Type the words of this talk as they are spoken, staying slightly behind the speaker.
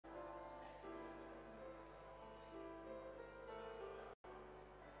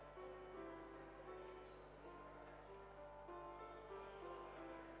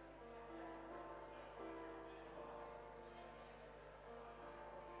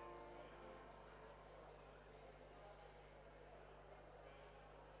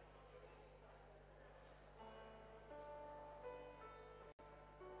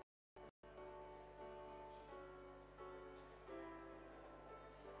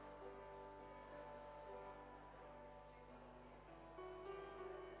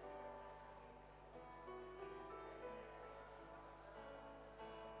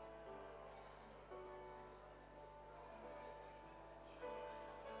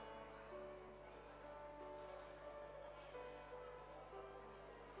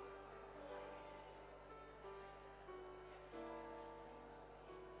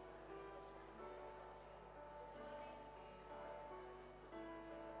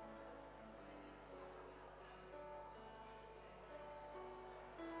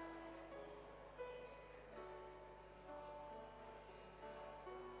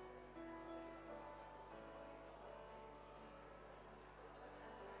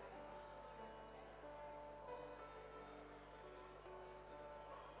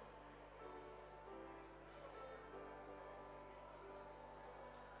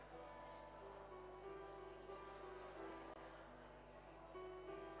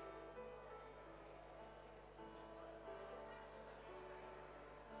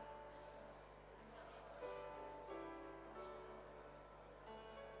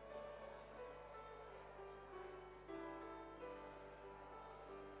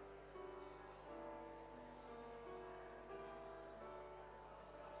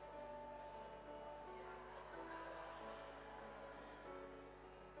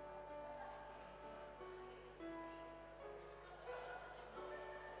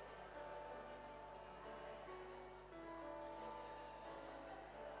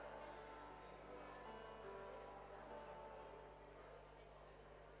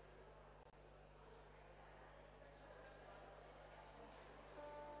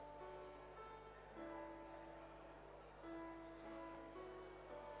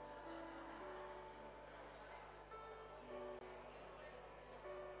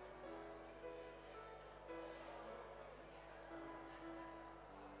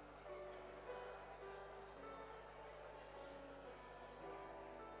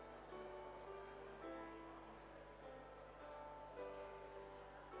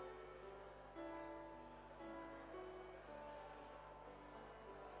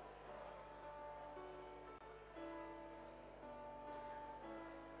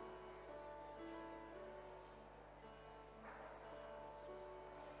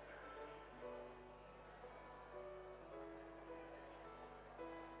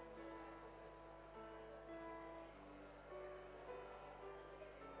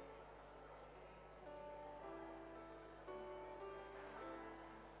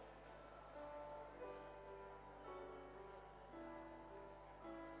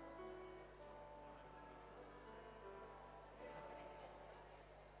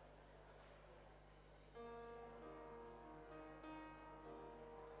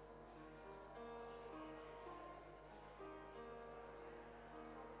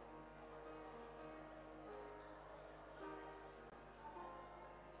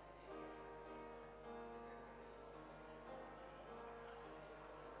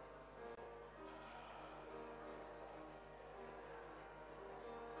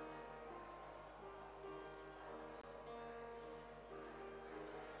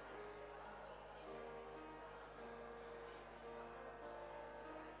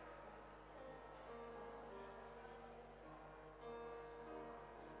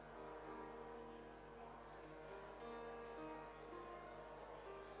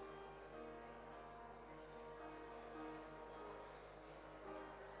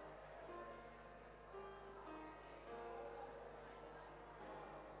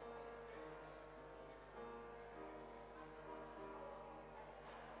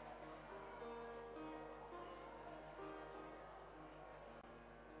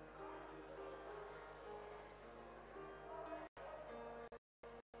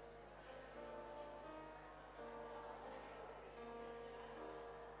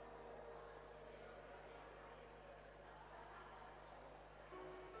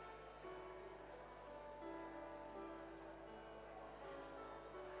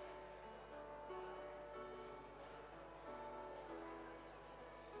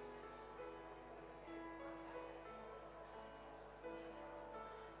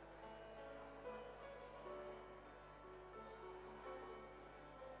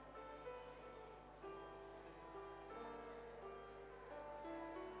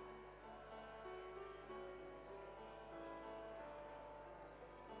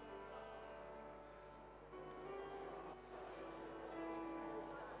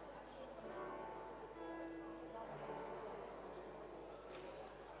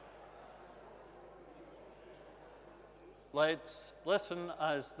Let's listen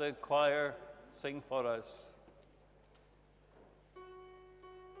as the choir sing for us.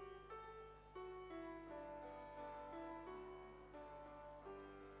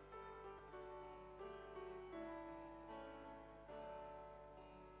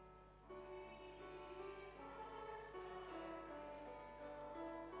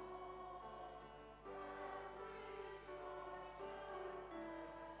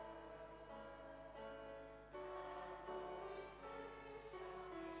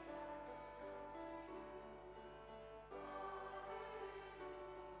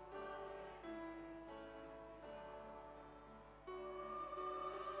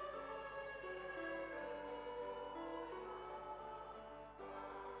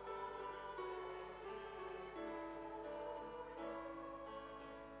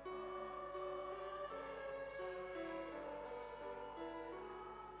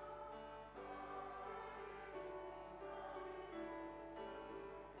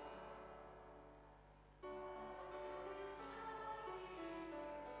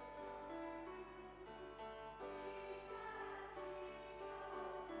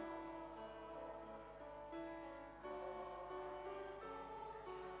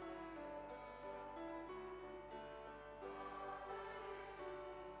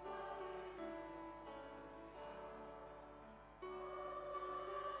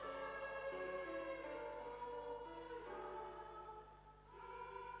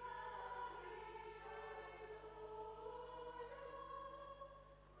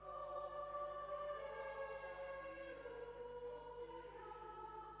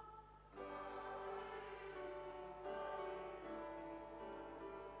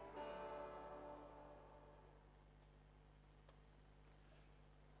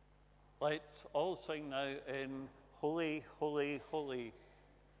 Let's all sing now in Holy, Holy, Holy,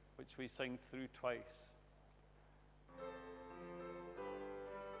 which we sing through twice.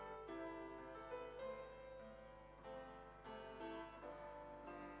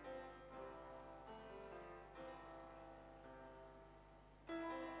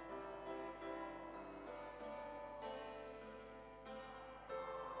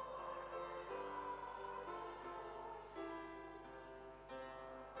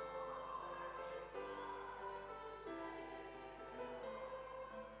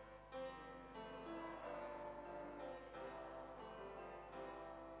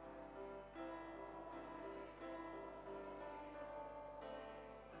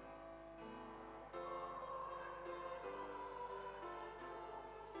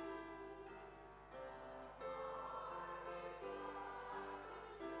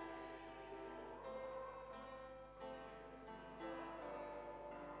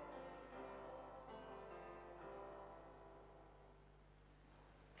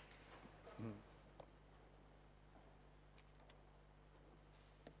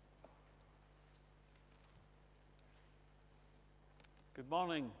 Good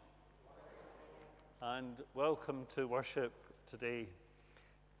morning, and welcome to worship today.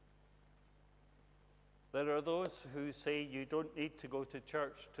 There are those who say you don't need to go to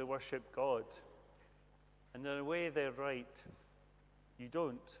church to worship God, and in a way they're right. You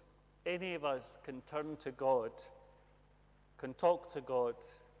don't. Any of us can turn to God, can talk to God,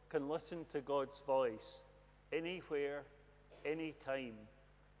 can listen to God's voice anywhere, anytime.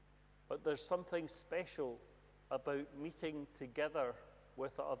 But there's something special about meeting together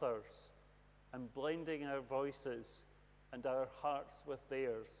with others and blending our voices and our hearts with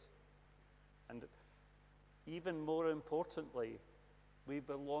theirs. And even more importantly, we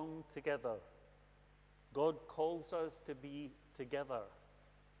belong together. God calls us to be together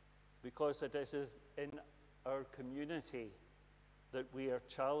because it is in our community that we are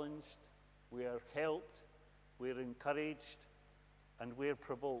challenged, we are helped, we are encouraged, and we are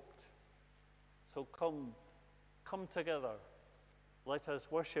provoked. So come together. Let us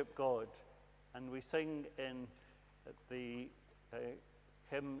worship God. And we sing in the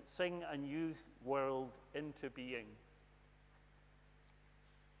hymn, Sing a New World into Being.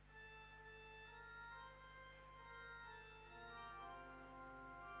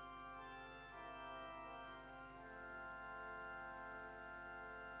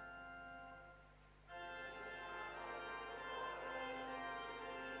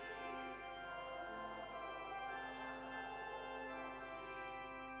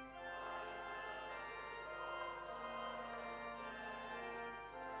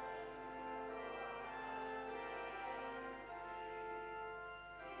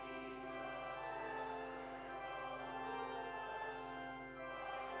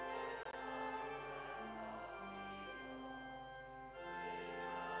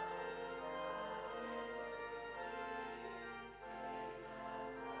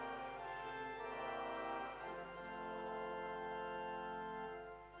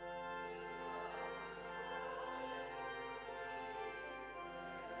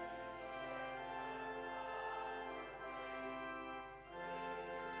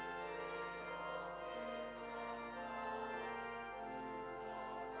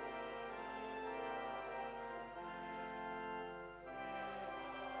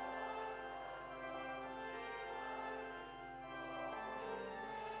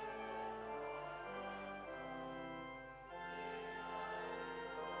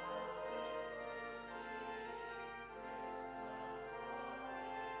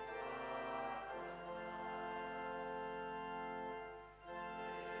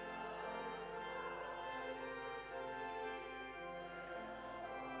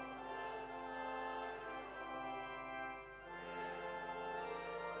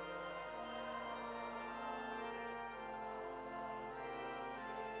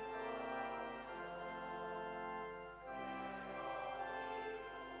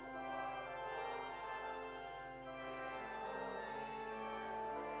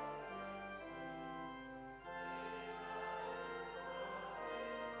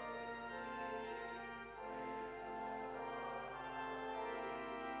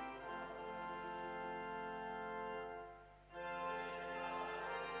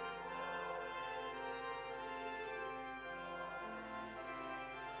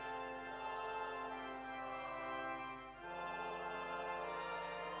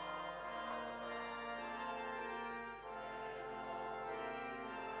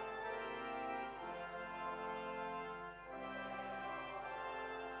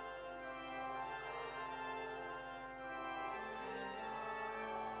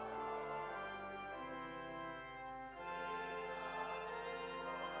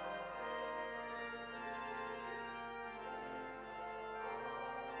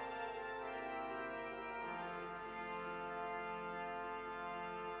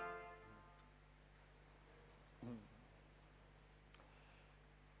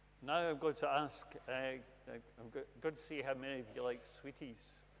 now I'm going to ask, I'm going to see how many of you like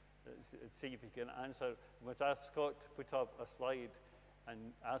sweeties. See if you can answer. I'm going to ask Scott to put up a slide and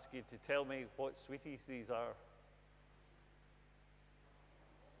ask you to tell me what sweeties these are.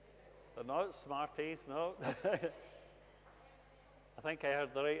 They're not Smarties, no. I think I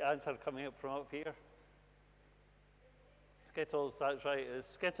heard the right answer coming up from up here. Skittles, that's right.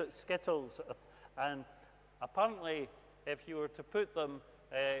 It's Skittles. And apparently, if you were to put them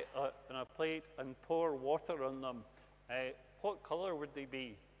on a plate and pour water on them, what colour would they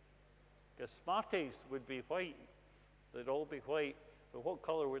be? Because Smarties would be white. They'd all be white. But what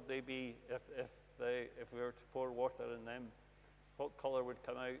colour would they be if we were to pour water in them? What colour would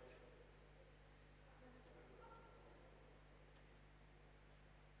come out?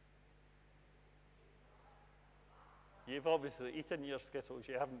 You've obviously eaten your Skittles,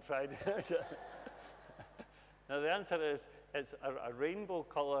 you haven't tried it. Now the answer is it's a rainbow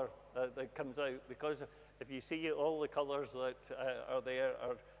colour that comes out, because if you see all the colours that are there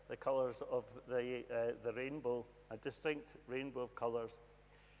are the colours of the rainbow, a distinct rainbow of colours.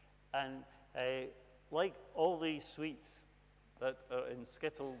 And like all these sweets that are in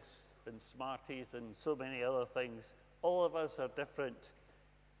Skittles and Smarties and so many other things, all of us are different.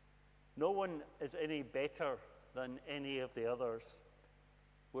 No one is any better than any of the others.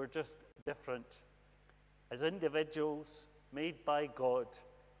 We're just different. As individuals made by God,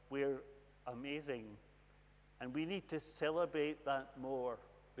 we're amazing. And we need to celebrate that more,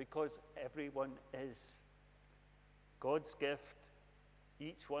 because everyone is God's gift,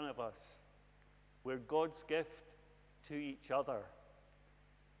 each one of us. We're God's gift to each other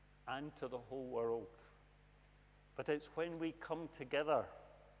and to the whole world. But it's when we come together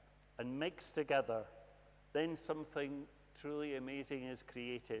and mix together, then something truly amazing is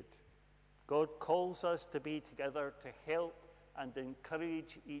created. God calls us to be together to help and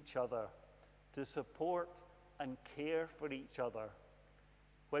encourage each other, to support and care for each other.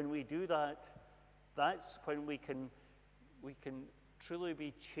 When we do that, that's when we can truly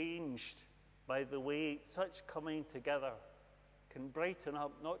be changed by the way such coming together can brighten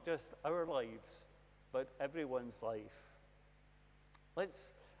up not just our lives, but everyone's life.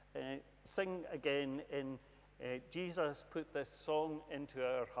 Let's sing again in Jesus Put This Song Into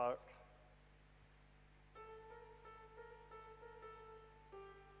Our Heart.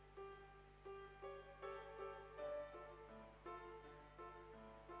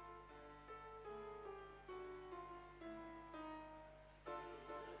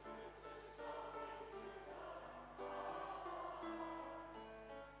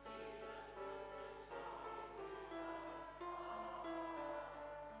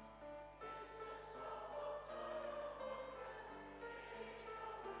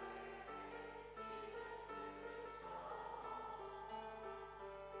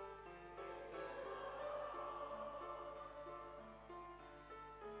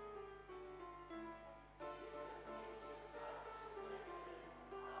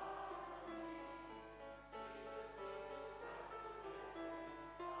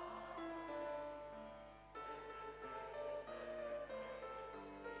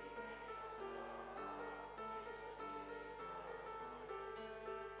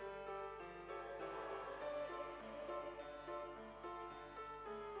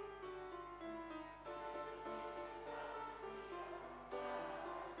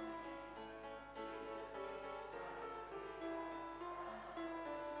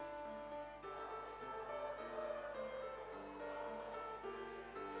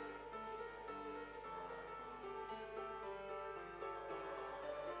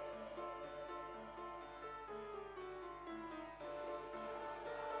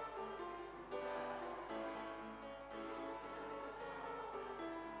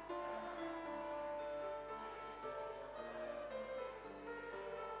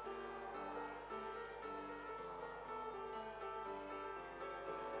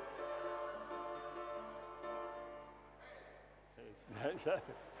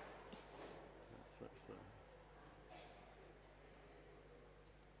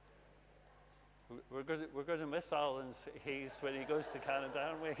 We're going to miss Alan's haze when he goes to Canada,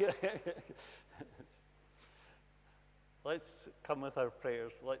 aren't we? Let's come with our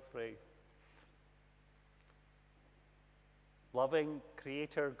prayers. Let's pray. Loving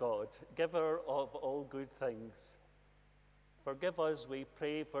Creator God, giver of all good things, forgive us, we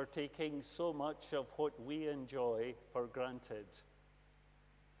pray, for taking so much of what we enjoy for granted,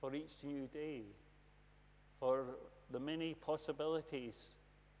 for each new day, for the many possibilities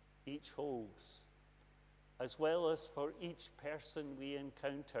each holds, as well as for each person we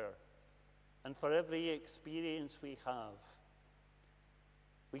encounter, and for every experience we have.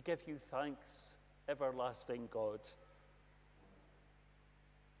 We give you thanks, everlasting God.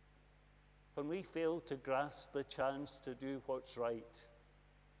 When we fail to grasp the chance to do what's right,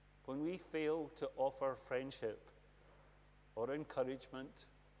 when we fail to offer friendship or encouragement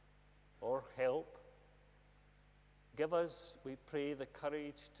or help, give us, we pray, the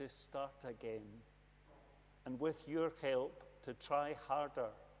courage to start again, and with your help, to try harder,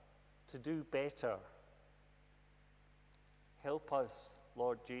 to do better. Help us,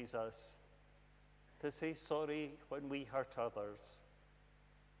 Lord Jesus, to say sorry when we hurt others,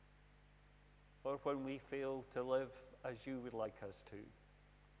 or when we fail to live as you would like us to.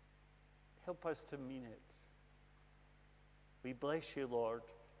 Help us to mean it. We bless you, Lord,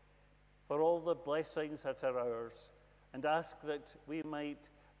 for all the blessings that are ours, and ask that we might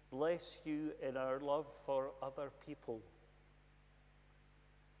bless you in our love for other people.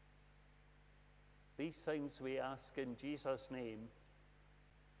 These things we ask in Jesus' name,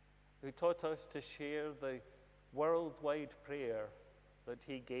 who taught us to share the worldwide prayer that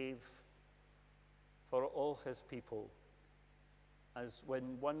he gave for all his people, as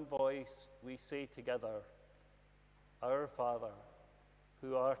when one voice we say together, Our Father,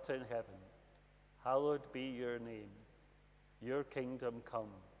 who art in heaven, hallowed be your name. Your kingdom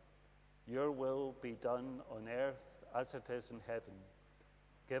come. Your will be done on earth as it is in heaven.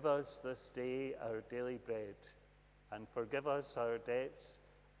 Give us this day our daily bread, and forgive us our debts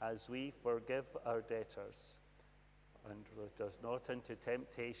as we forgive our debtors. And lead us not into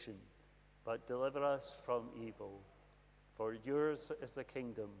temptation, but deliver us from evil. For yours is the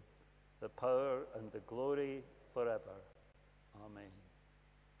kingdom, the power, and the glory forever. Amen.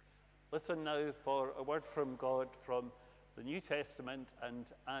 Listen now for a word from God from the New Testament, and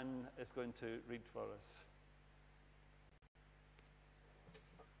Anne is going to read for us.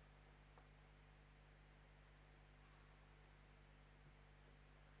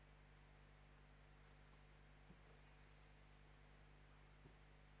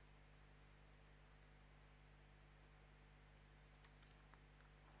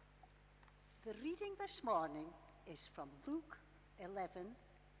 The reading this morning is from Luke 11,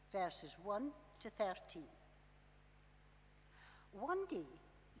 verses 1 to 13. One day,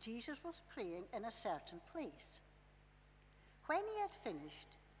 Jesus was praying in a certain place. When he had finished,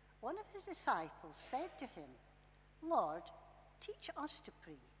 one of his disciples said to him, Lord, teach us to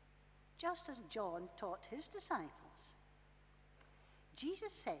pray, just as John taught his disciples.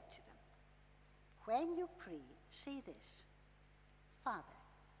 Jesus said to them, when you pray, say this, Father,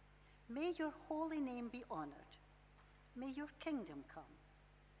 may your holy name be honored. May your kingdom come.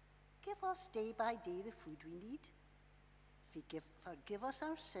 Give us day by day the food we need. Forgive us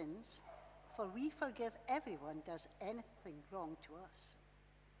our sins, for we forgive everyone does anything wrong to us.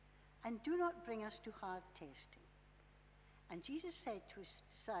 And do not bring us to hard testing. And Jesus said to his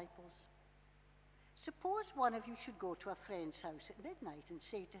disciples, suppose one of you should go to a friend's house at midnight and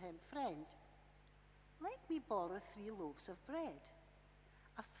say to him, Friend, let me borrow 3 loaves of bread.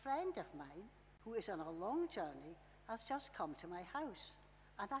 A friend of mine who is on a long journey has just come to my house,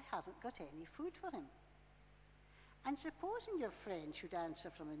 and I haven't got any food for him. And supposing your friend should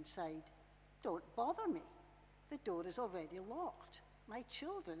answer from inside, Don't bother me. The door is already locked. My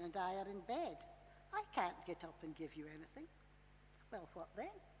children and I are in bed. I can't get up and give you anything. Well, what then?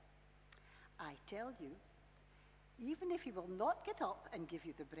 I tell you, even if he will not get up and give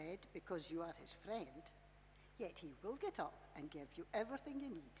you the bread because you are his friend, yet he will get up and give you everything you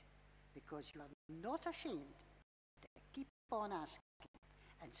need, because you are not ashamed to keep on asking.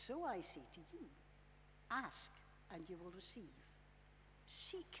 And so I say to you, ask and you will receive.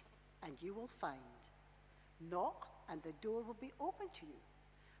 Seek and you will find. Knock and the door will be open to you.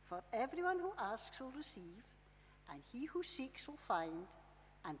 For everyone who asks will receive, and he who seeks will find,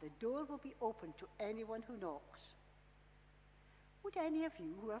 and the door will be open to anyone who knocks. Would any of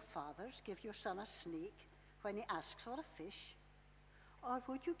you who are fathers give your son a snake when he asks for a fish? Or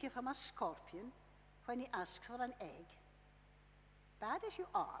would you give him a scorpion when he asks for an egg? Bad as you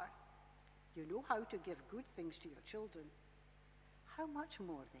are, you know how to give good things to your children. How much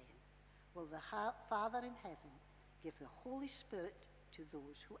more then will the Father in heaven give the Holy Spirit to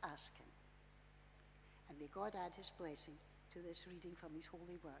those who ask him? And may God add his blessing to this reading from his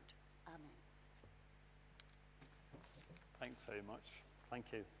holy word. Amen. Thanks very much. Thank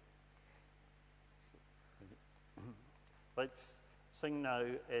you. Let's sing now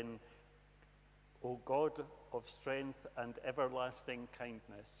in O God of strength and everlasting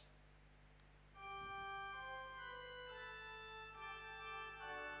kindness.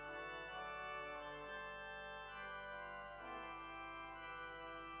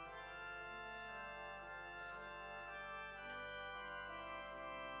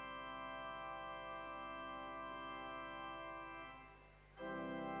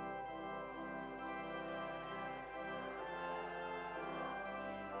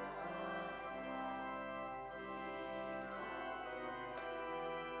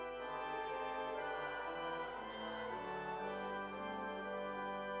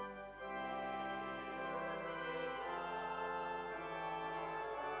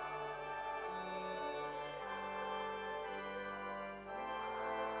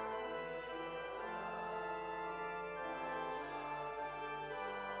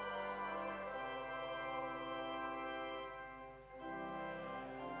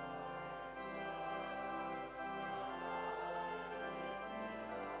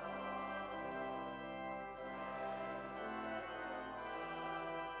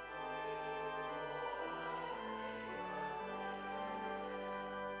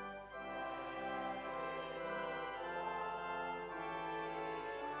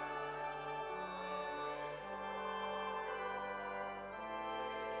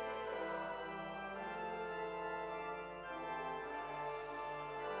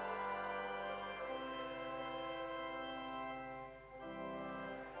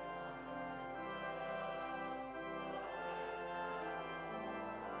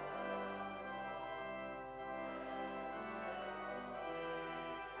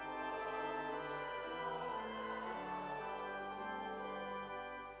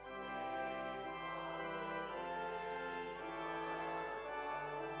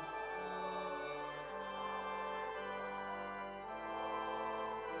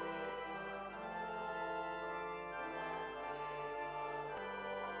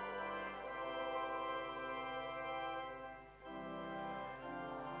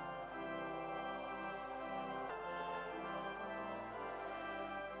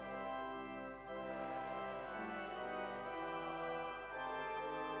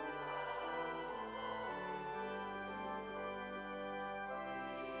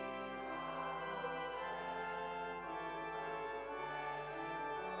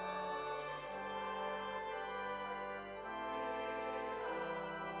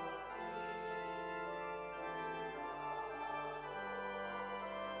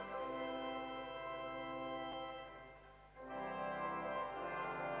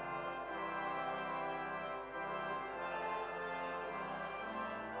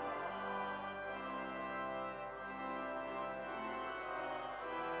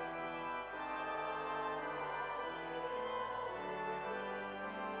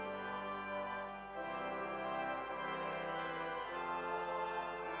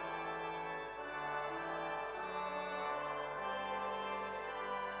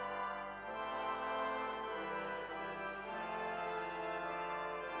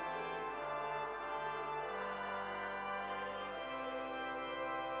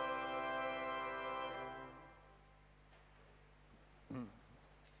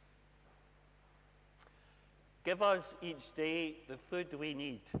 Give us each day the food we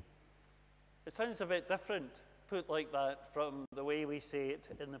need. It sounds a bit different, put like that, from the way we say it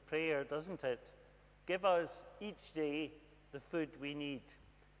in the prayer, doesn't it? Give us each day the food we need.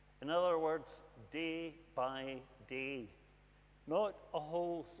 In other words, day by day. Not a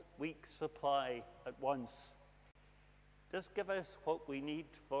whole week's supply at once. Just give us what we need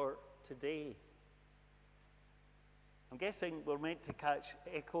for today. I'm guessing we're meant to catch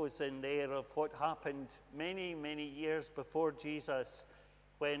echoes in there of what happened many, many years before Jesus,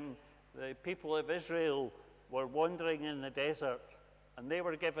 when the people of Israel were wandering in the desert, and they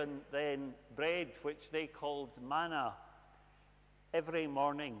were given then bread, which they called manna, every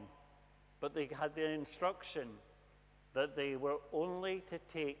morning. But they had the instruction that they were only to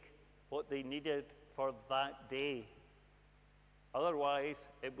take what they needed for that day. Otherwise,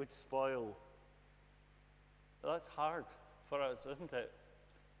 it would spoil. That's hard for us, isn't it?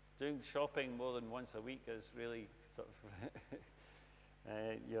 Doing shopping more than once a week is really sort of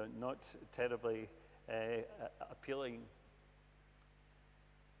not terribly appealing.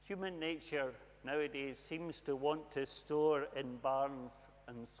 Human nature nowadays seems to want to store in barns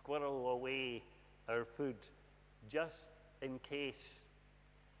and squirrel away our food, just in case.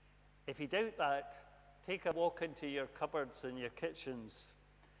 If you doubt that, take a walk into your cupboards and your kitchens,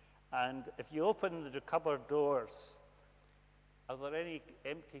 and if you open the cupboard doors, are there any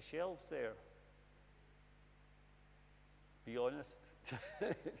empty shelves there? Be honest.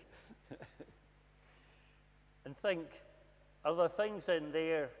 And think, are there things in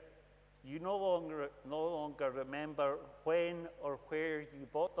there you no longer remember when or where you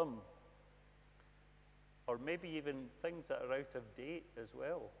bought them? Or maybe even things that are out of date as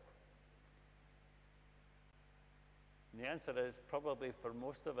well. And the answer is probably for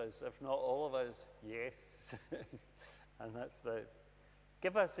most of us, if not all of us, yes. And that's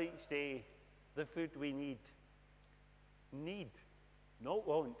give us each day the food we need. Need, not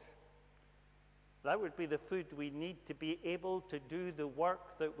want. That would be the food we need to be able to do the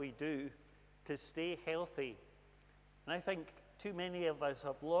work that we do to stay healthy. And I think too many of us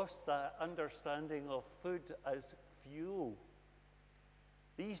have lost that understanding of food as fuel.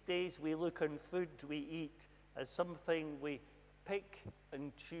 These days we look on food we eat as something we pick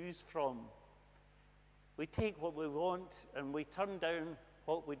and choose from. We take what we want and we turn down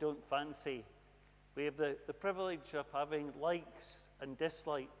what we don't fancy. We have the privilege of having likes and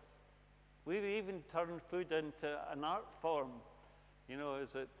dislikes. We've even turned food into an art form. You know,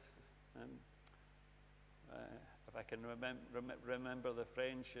 is it, if I can remember the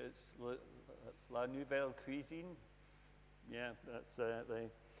French, it's la nouvelle cuisine. Yeah, that's the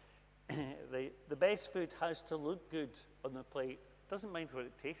best food has to look good on the plate. Doesn't mind what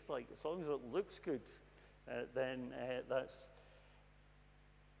it tastes like, as long as it looks good. Then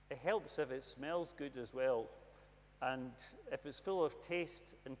it helps if it smells good as well. And if it's full of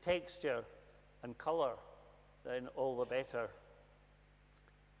taste and texture and colour, then all the better.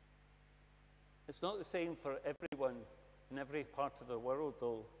 It's not the same for everyone in every part of the world,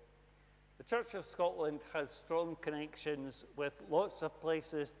 though. The Church of Scotland has strong connections with lots of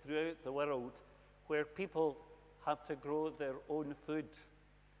places throughout the world where people have to grow their own food.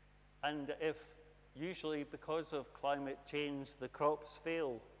 And if, usually because of climate change, the crops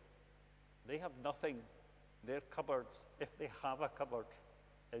fail, they have nothing. Their cupboards, if they have a cupboard,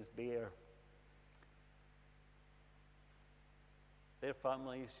 is bare. Their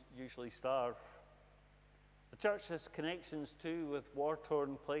families usually starve. The church has connections too with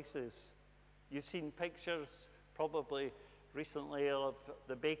war-torn places. You've seen pictures, probably recently, of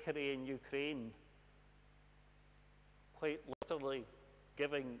the bakery in Ukraine, quite literally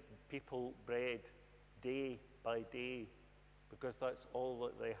giving people bread day by day, because that's all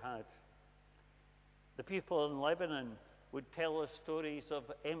that they had. The people in Lebanon would tell us stories of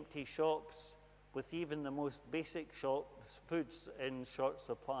empty shops with even the most basic foods in short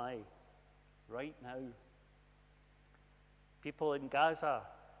supply right now. People in Gaza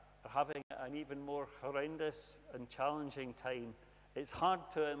are having an even more horrendous and challenging time. It's hard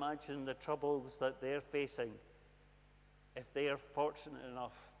to imagine the troubles that they're facing if they are fortunate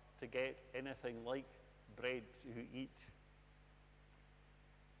enough to get anything like bread to eat.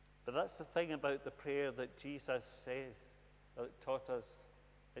 But that's the thing about the prayer that Jesus says, that taught us.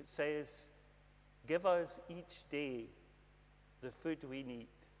 It says, give us each day the food we need.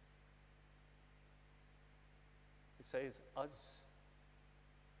 It says, us,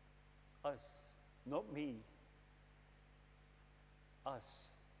 not me,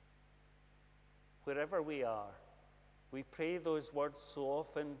 us. Wherever we are, we pray those words so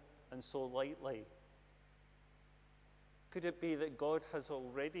often and so lightly. Could it be that God has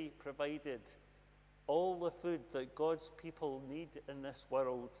already provided all the food that God's people need in this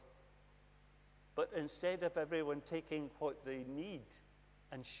world. But instead of everyone taking what they need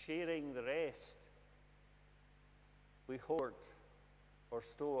and sharing the rest, we hoard or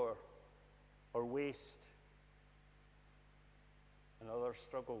store or waste, and others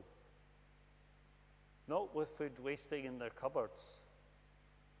struggle. Not with food wasting in their cupboards,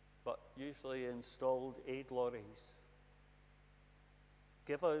 but usually in stalled aid lorries.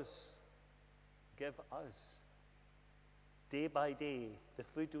 Give us, day by day, the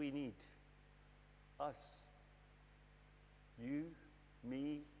food we need. Us, you,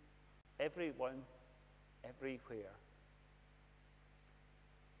 me, everyone, everywhere.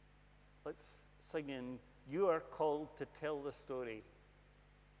 Let's sing in You Are Called to Tell the Story.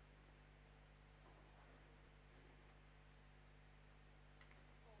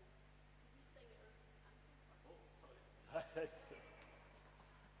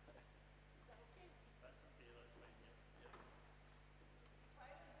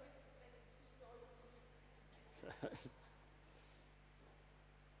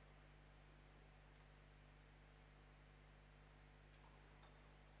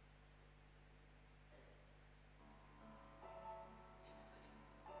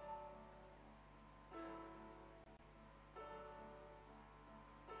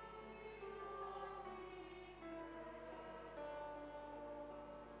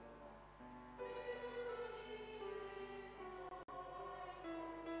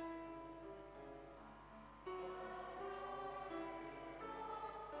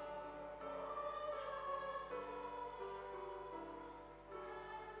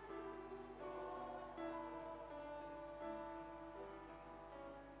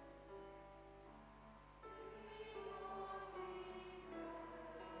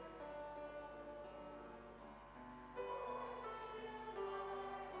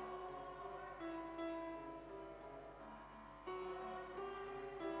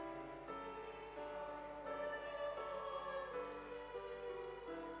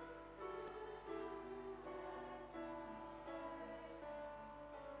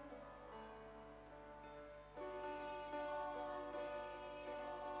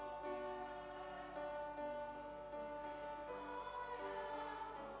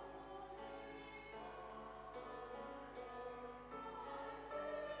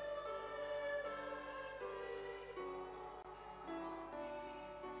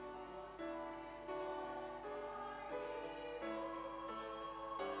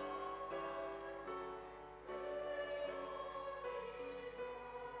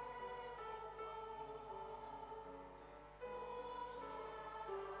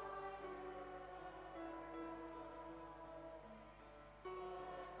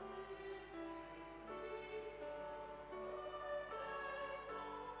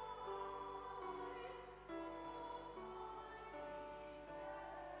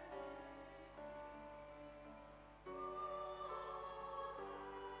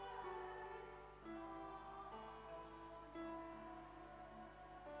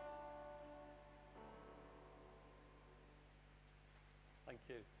 Thank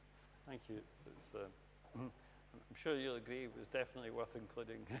you. Thank you. It's, I'm sure you'll agree it was definitely worth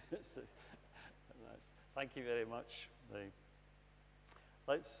including. Thank you very much.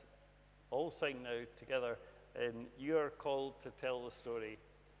 Let's all sing now together in You Are Called to Tell the Story.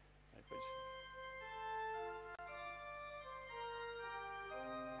 Which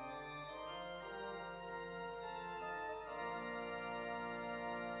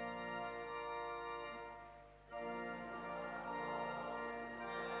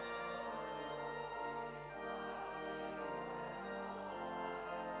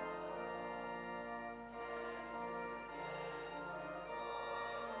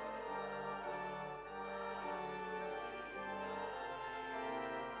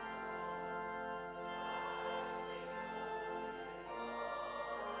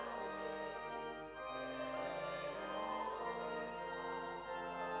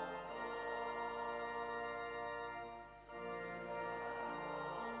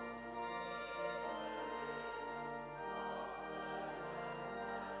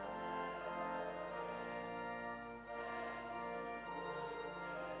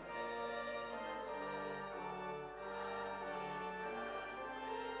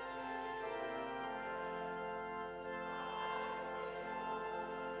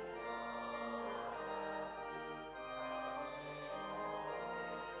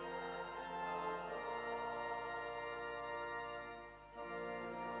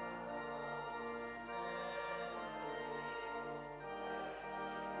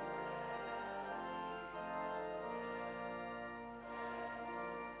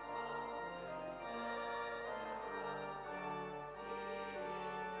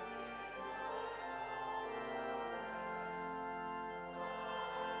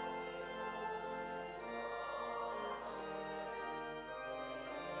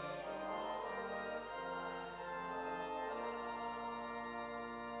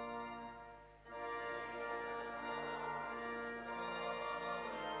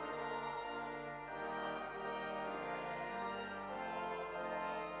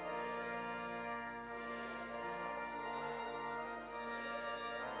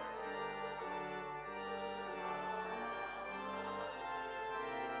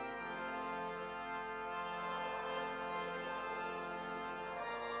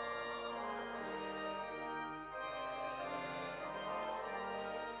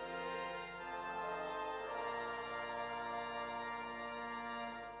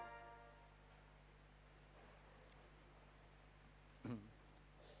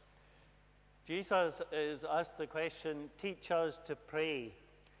Jesus is asked the question, teach us to pray.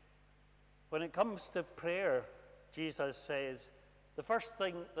 When it comes to prayer, Jesus says, the first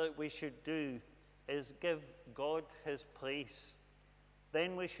thing that we should do is give God his place.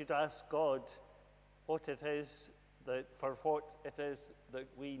 Then we should ask God what it is that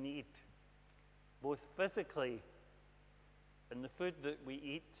we need, both physically in the food that we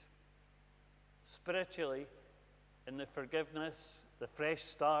eat, spiritually in the forgiveness, the fresh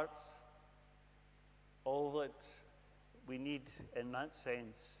starts, all that we need in that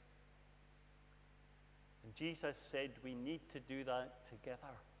sense. And Jesus said we need to do that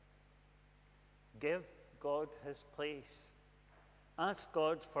together. Give God his place. Ask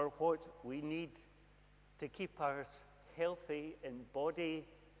God for what we need to keep us healthy in body,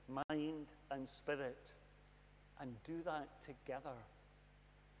 mind, and spirit. And do that together.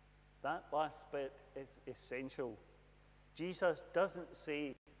 That last bit is essential. Jesus doesn't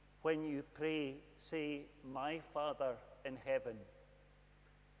say, when you pray, say, my Father in heaven.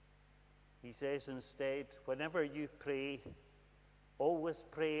 He says instead, whenever you pray, always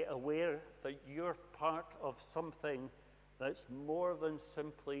pray aware that you're part of something that's more than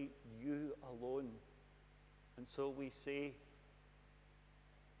simply you alone. And so we say,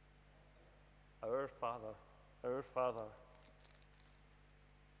 our Father, our Father.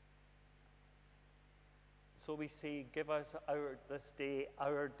 So we say, give us this day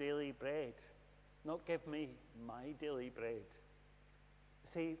our daily bread. Not give me my daily bread.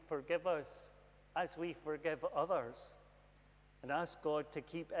 Say, forgive us as we forgive others. And ask God to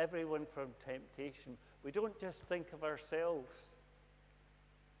keep everyone from temptation. We don't just think of ourselves.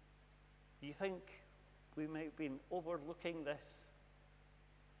 Do you think we might have been overlooking this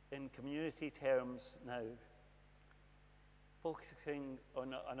in community terms now? Focusing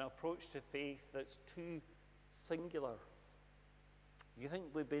on an approach to faith that's too singular. You think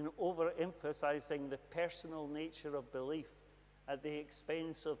we've been overemphasizing the personal nature of belief at the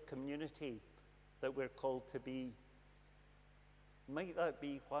expense of community that we're called to be? Might that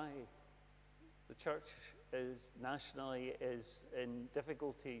be why the church nationally is in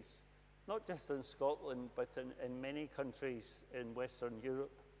difficulties, not just in Scotland, but in many countries in Western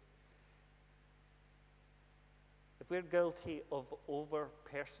Europe? If we're guilty of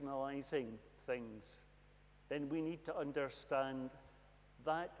over-personalizing things, then we need to understand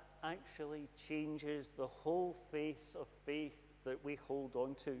that actually changes the whole face of faith that we hold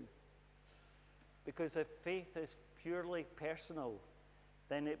on to. Because if faith is purely personal,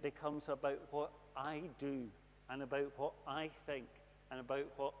 then it becomes about what I do and about what I think and about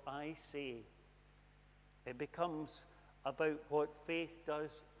what I say. It becomes about what faith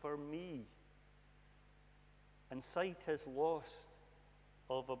does for me. And sight is lost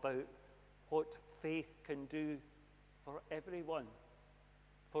of about what faith can do for everyone,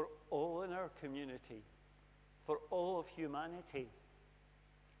 for all in our community, for all of humanity,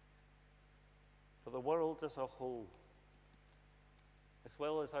 for the world as a whole, as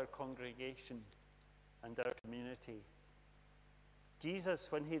well as our congregation and our community.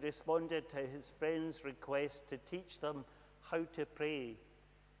 Jesus, when he responded to his friends' request to teach them how to pray,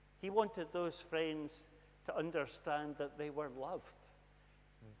 he wanted those friends to understand that they were loved,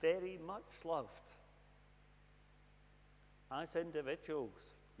 very much loved. As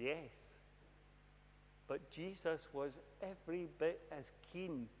individuals, yes. But Jesus was every bit as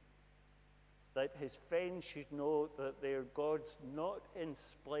keen that his friends should know that they are God's not in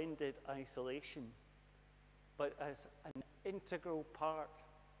splendid isolation, but as an integral part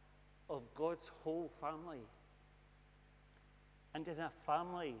of God's whole family. And in a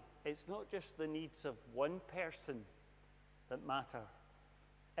family, it's not just the needs of one person that matter.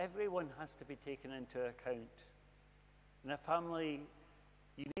 Everyone has to be taken into account. In a family,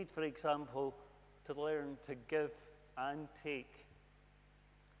 you need, for example, to learn to give and take,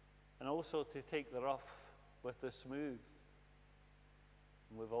 and also to take the rough with the smooth.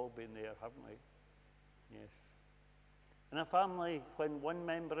 And we've all been there, haven't we? Yes. In a family, when one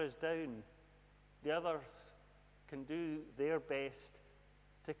member is down, the others can do their best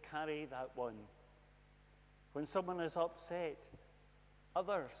to carry that one. When someone is upset,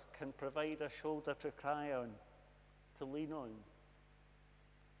 others can provide a shoulder to cry on, to lean on.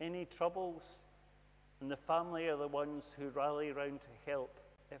 Any troubles, and the family are the ones who rally round to help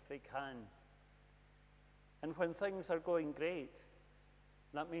if they can. And when things are going great,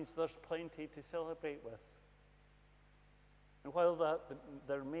 that means there's plenty to celebrate with. And while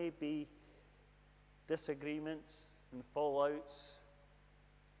there may be disagreements and fallouts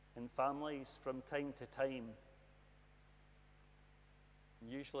in families from time to time,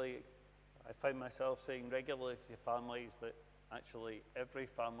 usually I find myself saying regularly to families that Actually, every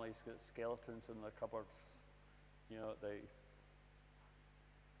family's got skeletons in their cupboards. You know,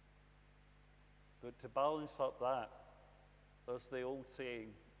 but to balance up that, there's the old saying,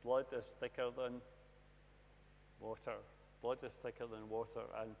 blood is thicker than water. Blood is thicker than water.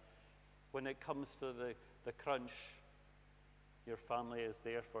 And when it comes to the crunch, your family is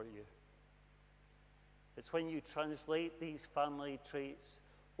there for you. It's when you translate these family traits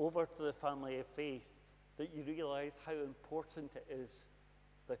over to the family of faith that you realize how important it is,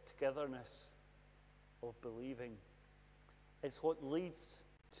 the togetherness of believing. It's what leads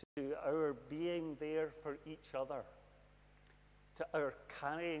to our being there for each other, to our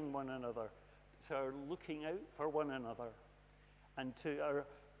carrying one another, to our looking out for one another, and to our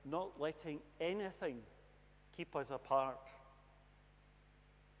not letting anything keep us apart.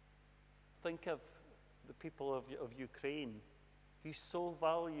 Think of the people of Ukraine, who so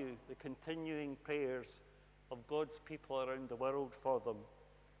value the continuing prayers of God's people around the world for them.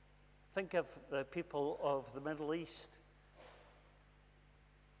 Think of the people of the Middle East,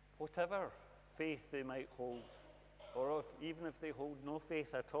 whatever faith they might hold, or even if they hold no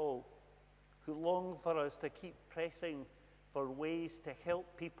faith at all, who long for us to keep pressing for ways to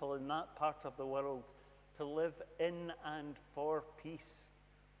help people in that part of the world to live in and for peace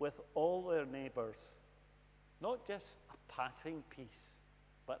with all their neighbours. Not just a passing peace,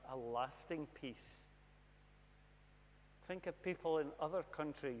 but a lasting peace. Think of people in other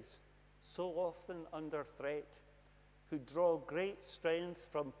countries, so often under threat, who draw great strength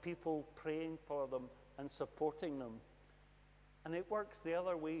from people praying for them and supporting them. And it works the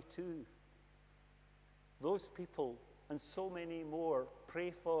other way too. Those people and so many more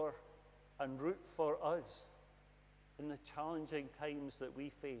pray for and root for us in the challenging times that we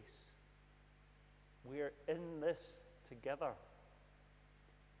face. We're in this together.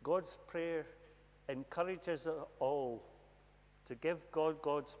 God's prayer encourages us all to give God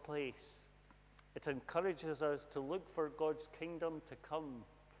God's place. It encourages us to look for God's kingdom to come,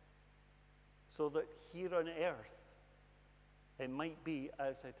 so that here on earth it might be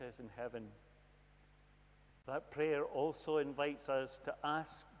as it is in heaven. That prayer also invites us to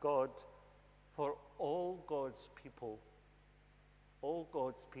ask God for all God's people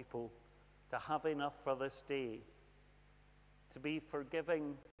to have enough for this day, to be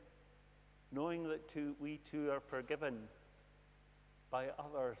forgiving, knowing that we too are forgiven by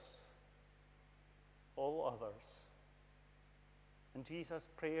others, all others. And Jesus'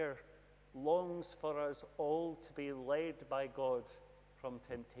 prayer longs for us all to be led by God from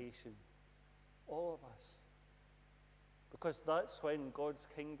temptation, all of us, because that's when God's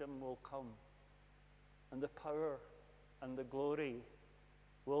kingdom will come, and the power and the glory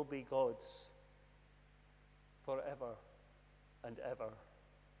will be God's forever and ever.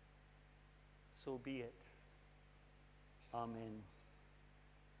 So be it. Amen.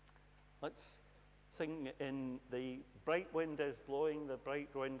 Let's sing in The Bright Wind is Blowing, the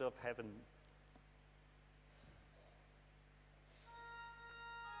Bright Wind of Heaven.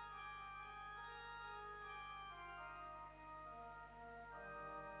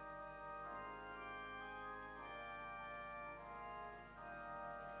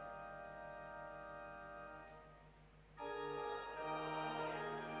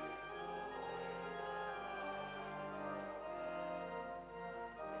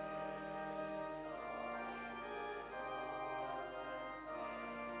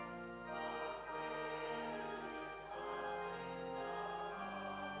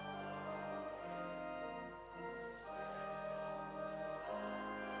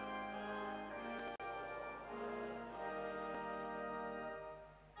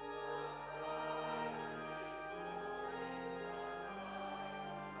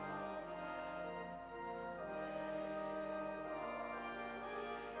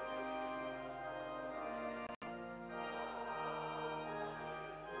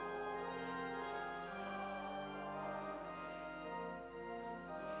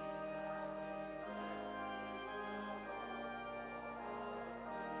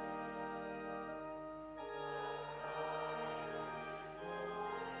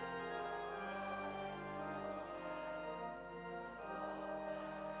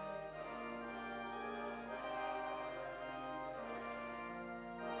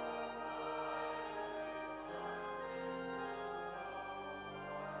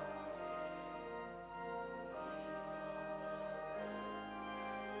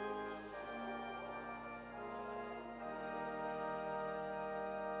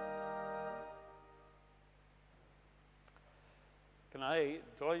 Can I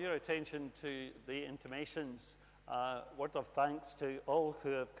draw your attention to the intimations? Word of thanks to all who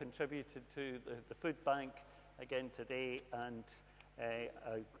have contributed to the food bank again today, and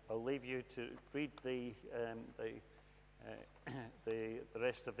I'll leave you to read the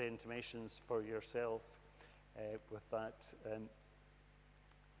rest of the intimations for yourself with that.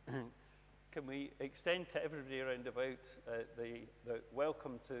 Can we extend to everybody around about the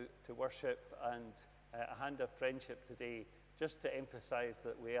welcome to worship and a hand of friendship today, just to emphasize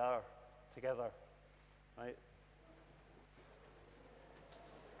that we are together, right?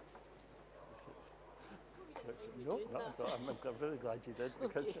 No, I'm really glad you did,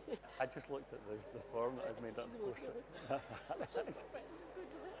 because okay. I just looked at the form that I've made up for it.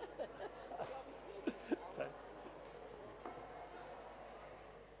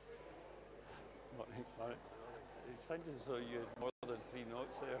 It sounded as though you had more than 3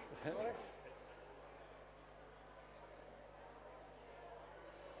 notes there.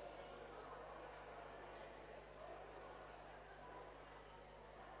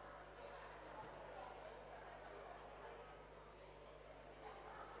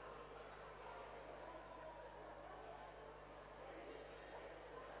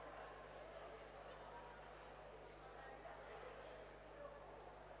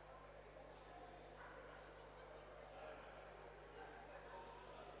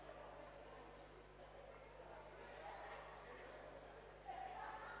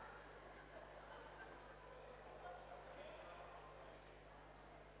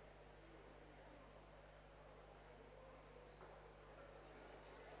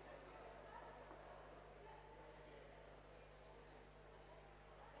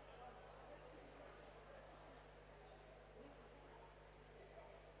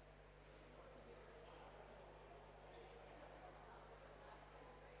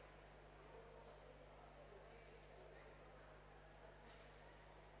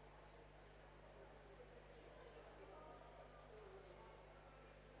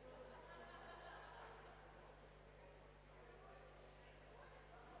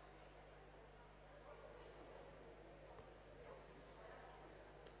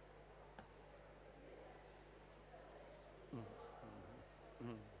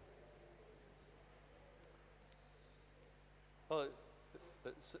 Well,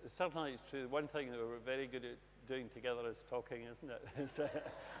 certainly it's true. One thing that we're very good at doing together is talking, isn't it?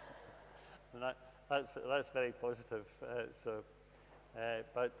 And that's very positive.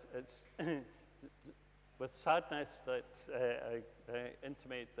 But it's with sadness that I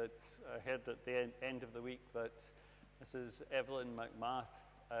intimate that I heard at the end of the week that Mrs. Evelyn McMath,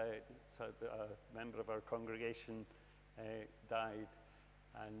 a member of our congregation, died,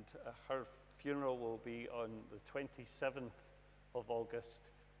 and her funeral will be on the 27th of August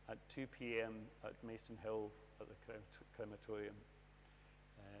at 2 p.m. at Mason Hill at the crematorium.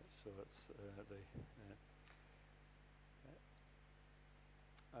 So it's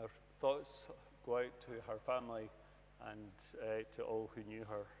our thoughts go out to her family and to all who knew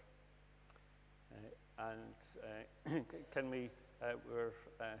her. Can we? We're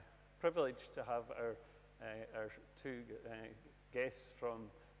privileged to have our 2 guests from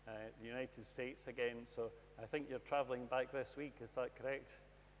the United States again. So I think you're traveling back this week. Is that correct?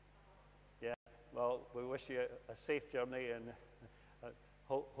 Yeah. Well, we wish you a safe journey, and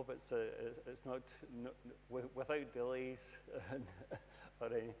hope it's not without delays or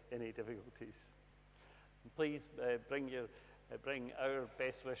any difficulties. And please bring our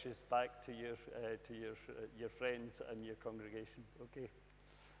best wishes back to your friends and your congregation. Okay.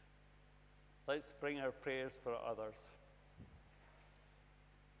 Let's bring our prayers for others.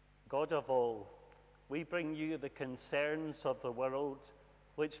 God of all, we bring you the concerns of the world,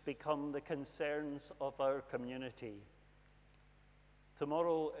 which become the concerns of our community.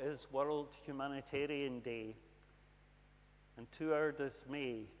 Tomorrow is World Humanitarian Day, and to our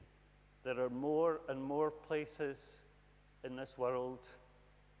dismay, there are more and more places in this world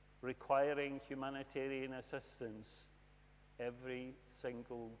requiring humanitarian assistance every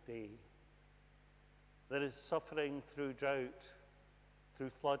single day. There is suffering through drought, through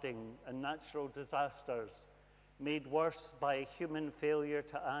flooding and natural disasters, made worse by human failure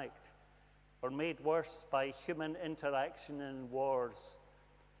to act, or made worse by human interaction in wars,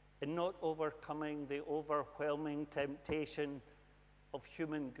 in not overcoming the overwhelming temptation of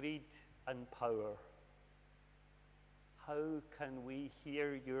human greed and power. How can we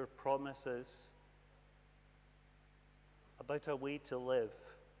hear your promises about a way to live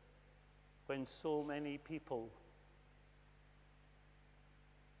when so many people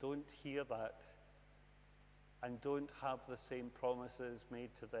don't hear that and don't have the same promises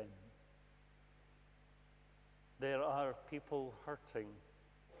made to them? There are people hurting,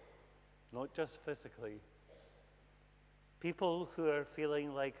 not just physically, people who are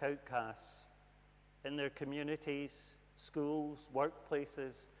feeling like outcasts, in their communities, schools,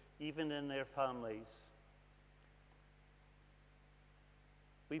 workplaces, even in their families.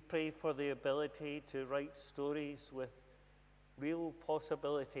 We pray for the ability to write stories with real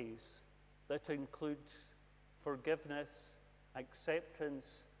possibilities that include forgiveness,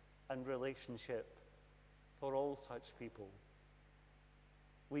 acceptance, and relationship for all such people.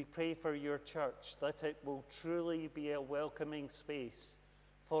 We pray for your church that it will truly be a welcoming space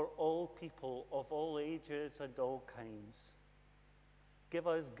for all people of all ages and all kinds. Give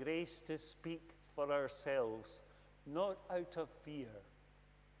us grace to speak for ourselves, not out of fear,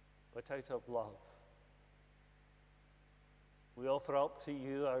 but out of love. We offer up to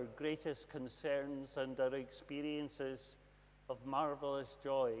you our greatest concerns and our experiences of marvelous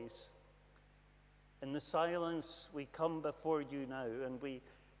joys. In the silence, we come before you now, and we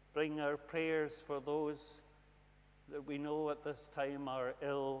bring our prayers for those that we know at this time are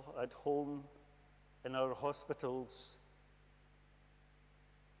ill at home, in our hospitals,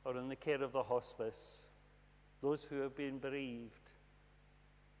 or in the care of the hospice, those who have been bereaved,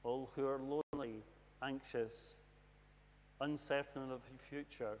 all who are lonely, anxious, uncertain of the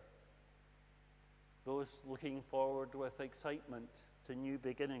future, those looking forward with excitement to new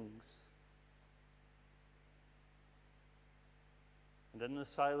beginnings. And in the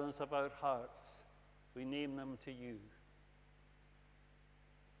silence of our hearts, we name them to you.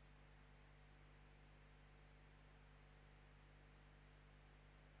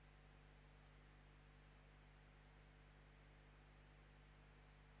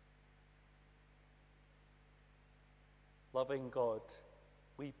 Loving God,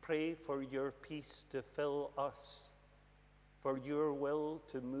 we pray for your peace to fill us, for your will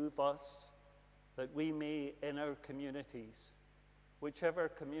to move us, that we may, in our communities, whichever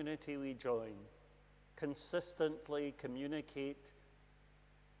community we join, consistently communicate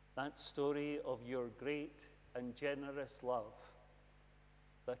that story of your great and generous love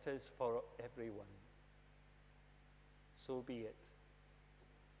that is for everyone. So be it.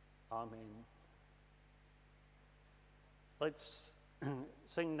 Amen. Let's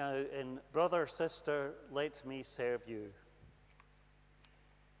sing now in Brother, Sister, Let Me Serve You.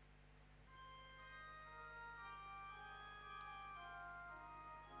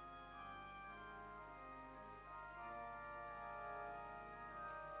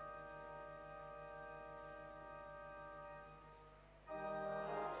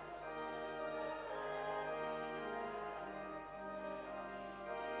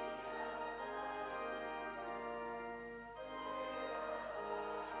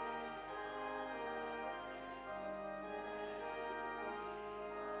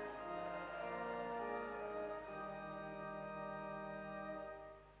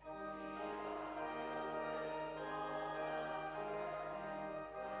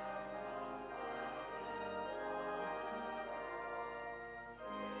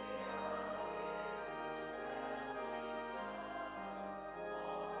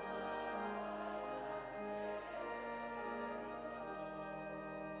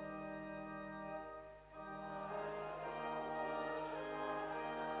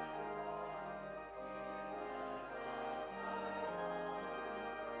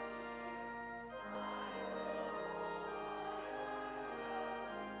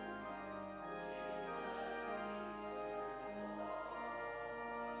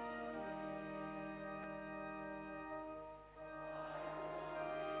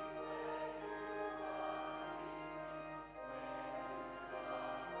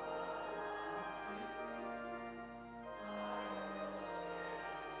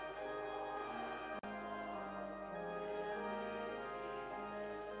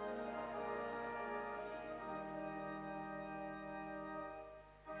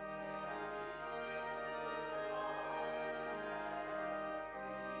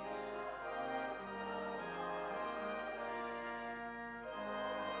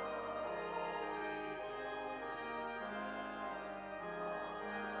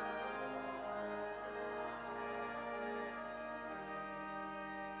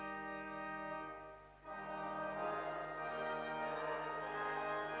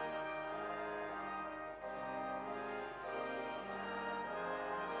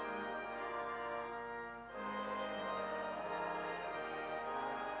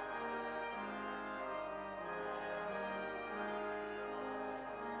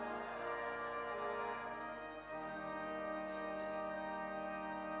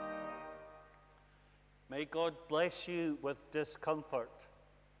 May God bless you with discomfort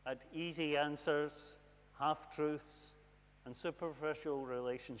at easy answers, half-truths, and superficial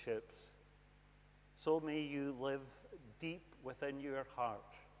relationships. So may you live deep within your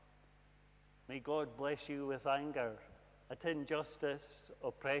heart. May God bless you with anger at injustice,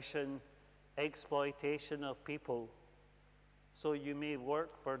 oppression, exploitation of people, so you may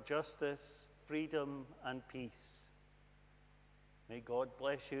work for justice, freedom, and peace. May God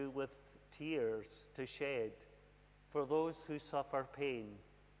bless you with tears to shed for those who suffer pain,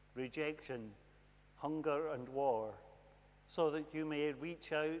 rejection, hunger, and war, so that you may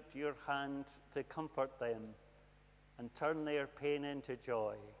reach out your hand to comfort them and turn their pain into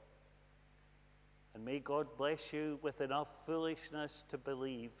joy. And may God bless you with enough foolishness to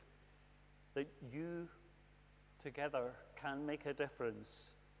believe that you together can make a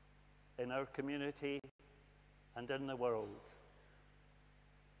difference in our community and in the world,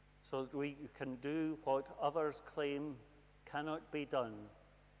 so that we can do what others claim cannot be done,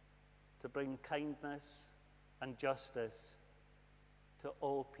 to bring kindness and justice to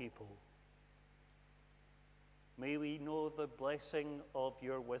all people. May we know the blessing of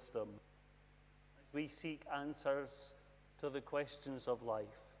your wisdom as we seek answers to the questions of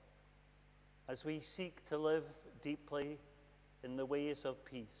life, as we seek to live deeply in the ways of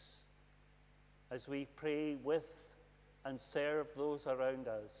peace, as we pray with and serve those around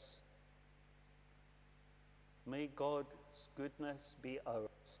us. May God's goodness be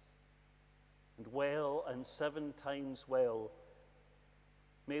ours, and well and 7 times well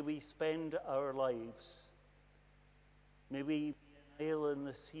may we spend our lives. May we be an isle in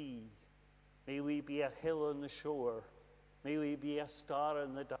the sea. May we be a hill on the shore. May we be a star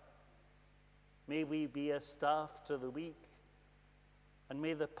in the darkness. May we be a staff to the weak. And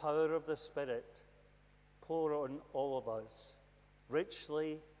may the power of the Spirit pour on all of us,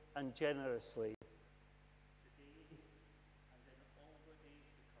 richly and generously, today and in all the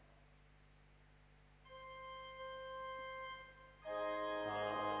days to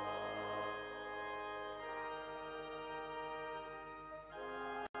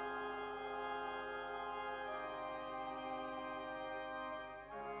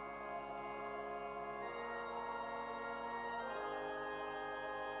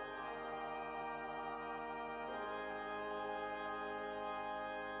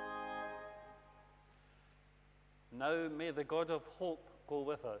Now may the God of hope go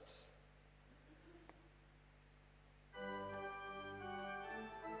with us.